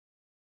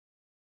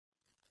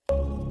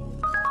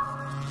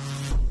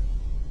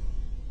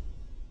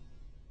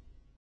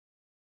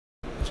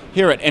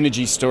Here at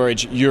Energy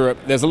Storage Europe,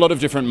 there's a lot of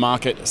different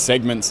market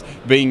segments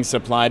being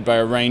supplied by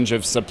a range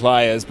of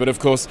suppliers, but of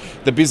course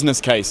the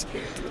business case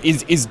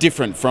is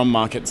different from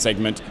market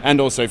segment and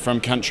also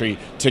from country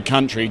to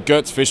country.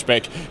 Götz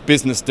Fischbeck,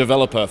 business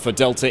developer for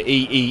Delta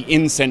EE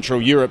in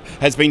Central Europe,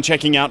 has been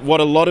checking out what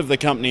a lot of the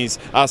companies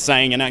are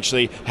saying and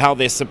actually how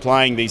they're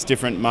supplying these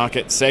different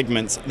market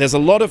segments. There's a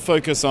lot of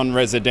focus on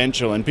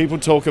residential, and people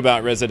talk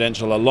about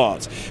residential a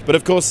lot, but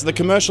of course the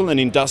commercial and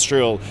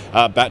industrial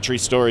battery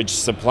storage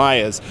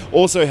suppliers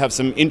also have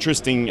some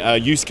interesting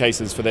use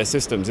cases for their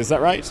systems. Is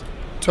that right?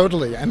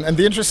 Totally. And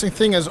the interesting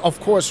thing is, of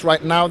course,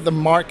 right now the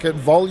market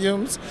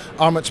volumes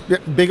are much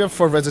bigger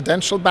for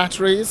residential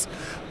batteries,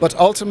 but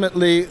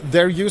ultimately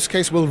their use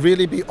case will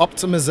really be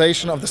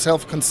optimization of the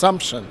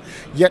self-consumption.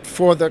 Yet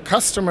for the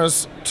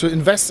customers to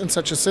invest in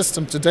such a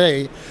system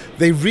today,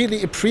 they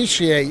really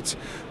appreciate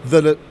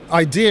the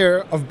idea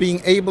of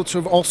being able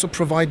to also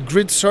provide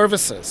grid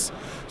services.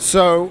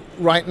 So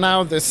right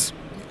now this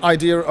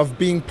idea of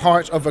being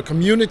part of a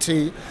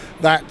community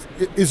that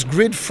is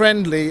grid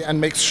friendly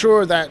and makes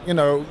sure that, you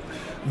know,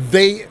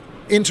 they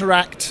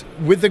interact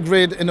with the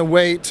grid in a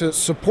way to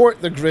support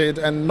the grid,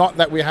 and not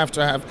that we have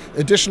to have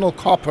additional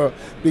copper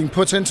being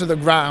put into the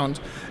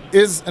ground,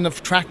 is an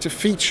attractive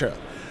feature.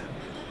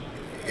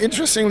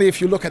 Interestingly,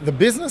 if you look at the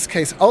business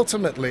case,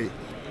 ultimately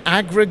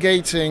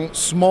aggregating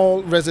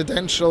small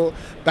residential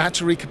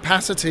battery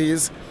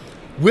capacities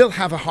will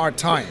have a hard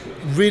time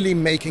really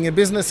making a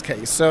business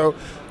case. So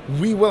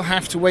we will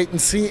have to wait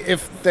and see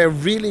if there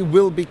really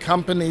will be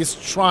companies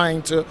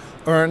trying to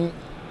earn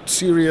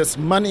serious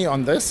money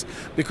on this,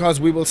 because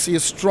we will see a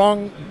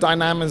strong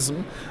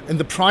dynamism in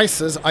the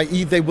prices,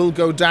 i.e. they will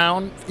go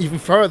down even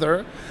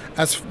further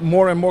as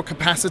more and more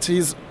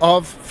capacities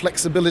of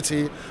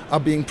flexibility are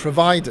being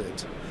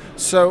provided.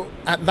 So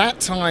at that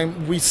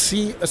time we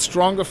see a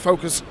stronger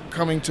focus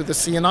coming to the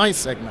C&I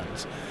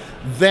segment.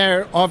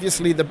 There,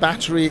 obviously, the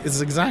battery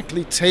is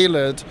exactly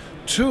tailored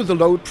to the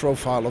load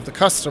profile of the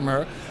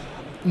customer.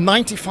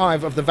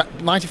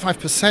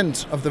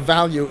 95% of the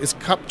value is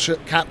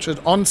captured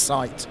on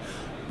site.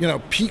 You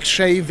know, peak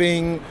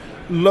shaving,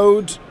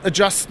 load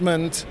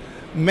adjustment,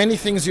 many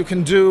things you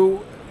can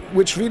do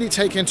which really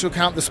take into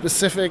account the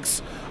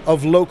specifics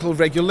of local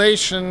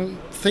regulation,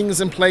 things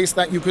in place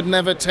that you could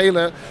never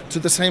tailor to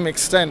the same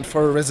extent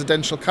for a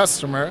residential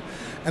customer.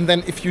 And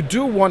then if you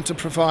do want to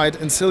provide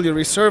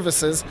ancillary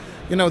services,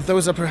 you know,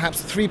 those are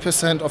perhaps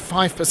 3% or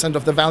 5%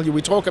 of the value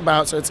we talk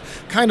about. So it's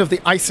kind of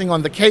the icing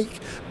on the cake,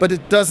 but it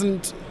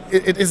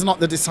is not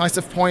the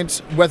decisive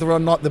point whether or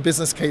not the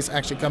business case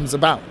actually comes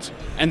about.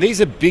 And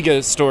these are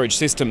bigger storage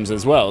systems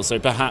as well, so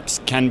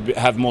perhaps can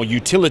have more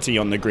utility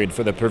on the grid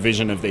for the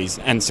provision of these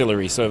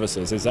ancillary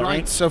services. Is that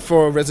right? So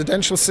for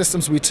residential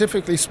systems, we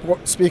typically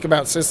speak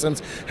about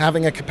systems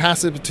having a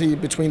capacity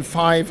between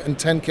 5 and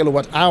 10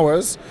 kilowatt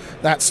hours.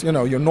 That's, you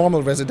know, your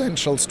normal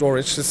residential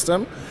storage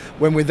system.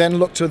 When we then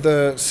look to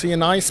the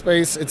C&I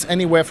space, it's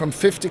anywhere from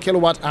 50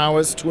 kilowatt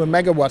hours to a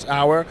megawatt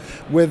hour,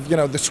 with, you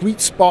know, the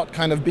sweet spot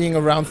kind of being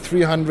around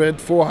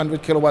 300,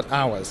 400 kilowatt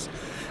hours.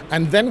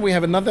 And then we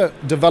have another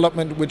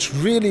development which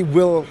really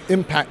will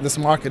impact this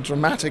market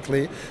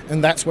dramatically,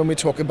 and that's when we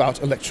talk about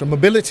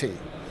electromobility.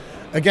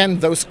 Again,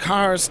 those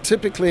cars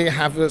typically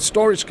have a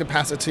storage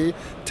capacity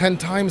 10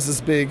 times as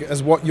big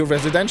as what your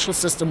residential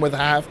system would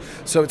have,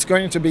 so it's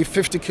going to be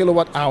 50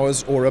 kilowatt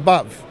hours or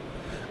above.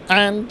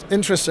 And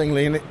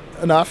interestingly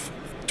enough,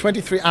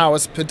 23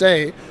 hours per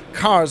day,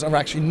 cars are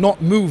actually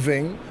not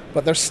moving,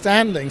 but they're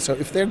standing. So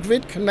if they're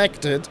grid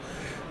connected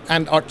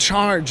and are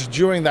charged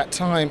during that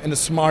time in a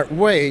smart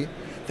way,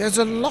 there's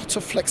a lot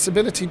of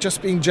flexibility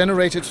just being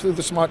generated through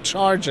the smart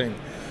charging.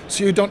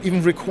 So you don't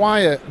even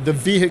require the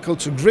vehicle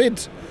to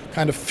grid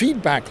kind of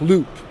feedback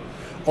loop.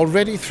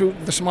 Already through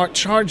the smart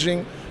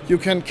charging, you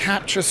can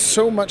capture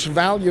so much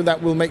value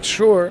that will make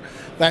sure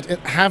that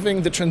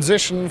having the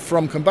transition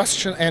from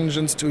combustion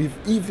engines to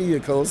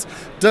e-vehicles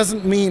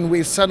doesn't mean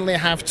we suddenly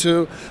have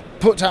to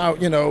put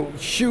out, you know,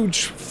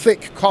 huge,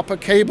 thick copper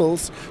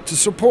cables to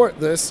support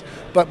this,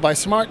 but by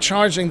smart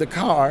charging the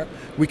car,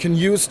 we can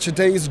use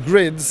today's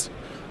grids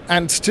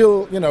and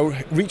still, you know,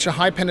 reach a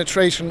high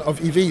penetration of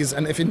EVs.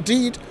 And if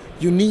indeed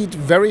you need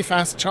very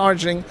fast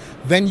charging,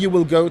 then you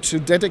will go to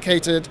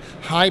dedicated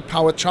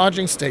high-power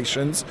charging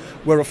stations,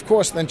 where of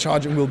course then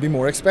charging will be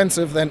more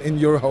expensive than in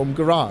your home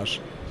garage.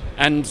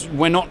 And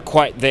we're not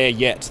quite there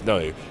yet,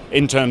 though,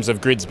 in terms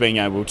of grids being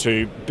able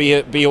to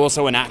be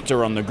also an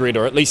actor on the grid,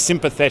 or at least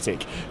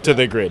sympathetic to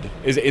the grid.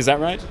 Is that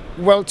right?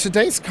 Well,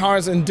 today's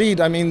cars, indeed,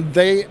 I mean,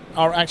 they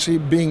are actually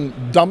being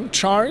dump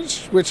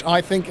charged, which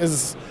I think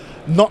is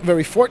not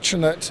very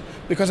fortunate,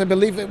 because I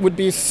believe it would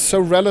be so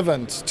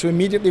relevant to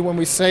immediately when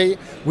we say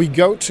we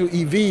go to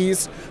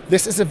EVs,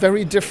 this is a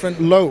very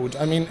different load.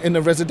 I mean, in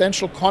a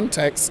residential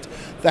context,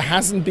 there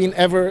hasn't been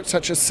ever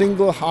such a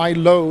single high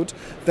load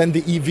than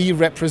the EV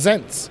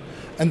represents.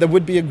 And there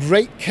would be a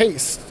great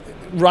case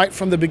right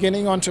from the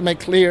beginning on to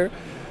make clear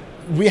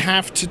we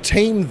have to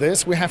tame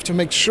this. We have to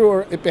make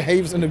sure it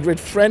behaves in a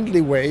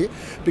grid-friendly way,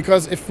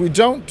 because if we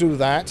don't do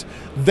that,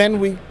 then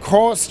we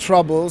cause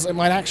troubles. It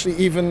might actually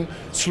even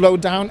slow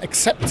down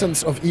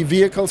acceptance of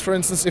e-vehicles. For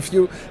instance, if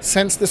you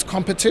sense this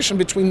competition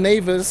between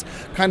neighbors,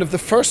 kind of the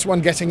first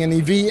one getting an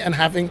EV and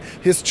having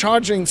his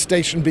charging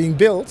station being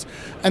built,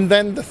 and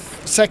then the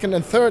second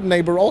and third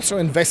neighbor also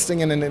investing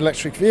in an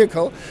electric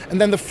vehicle,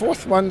 and then the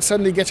fourth one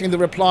suddenly getting the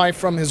reply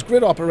from his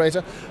grid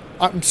operator,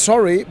 I'm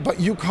sorry, but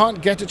you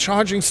can't get a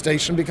charging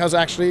station because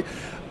actually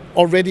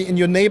already in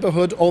your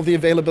neighborhood all the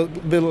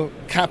available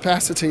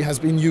capacity has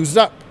been used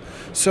up.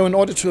 So in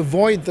order to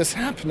avoid this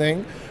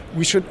happening,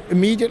 we should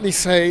immediately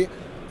say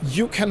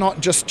you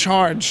cannot just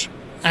charge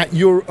at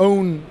your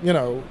own,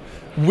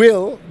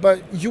 will,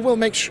 but you will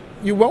make sure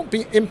you won't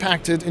be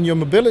impacted in your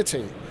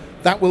mobility.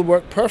 That will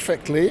work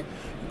perfectly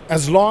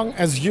as long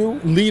as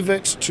you leave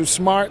it to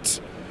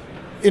smart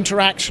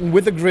interaction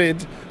with the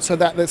grid, so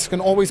that this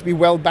can always be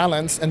well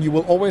balanced and you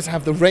will always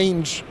have the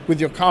range with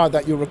your car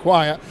that you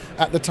require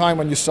at the time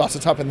when you start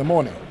it up in the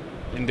morning.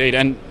 Indeed,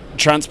 and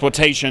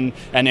transportation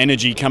and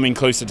energy coming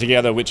closer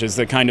together, which is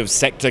the kind of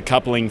sector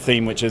coupling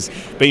theme, which has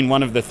been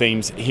one of the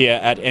themes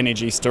here at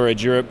Energy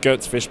Storage Europe.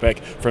 Götz Fischbeck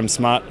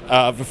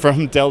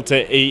from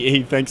Delta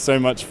EE, thanks so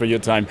much for your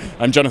time.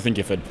 I'm Jonathan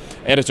Gifford,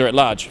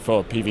 Editor-at-Large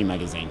for PV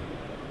Magazine.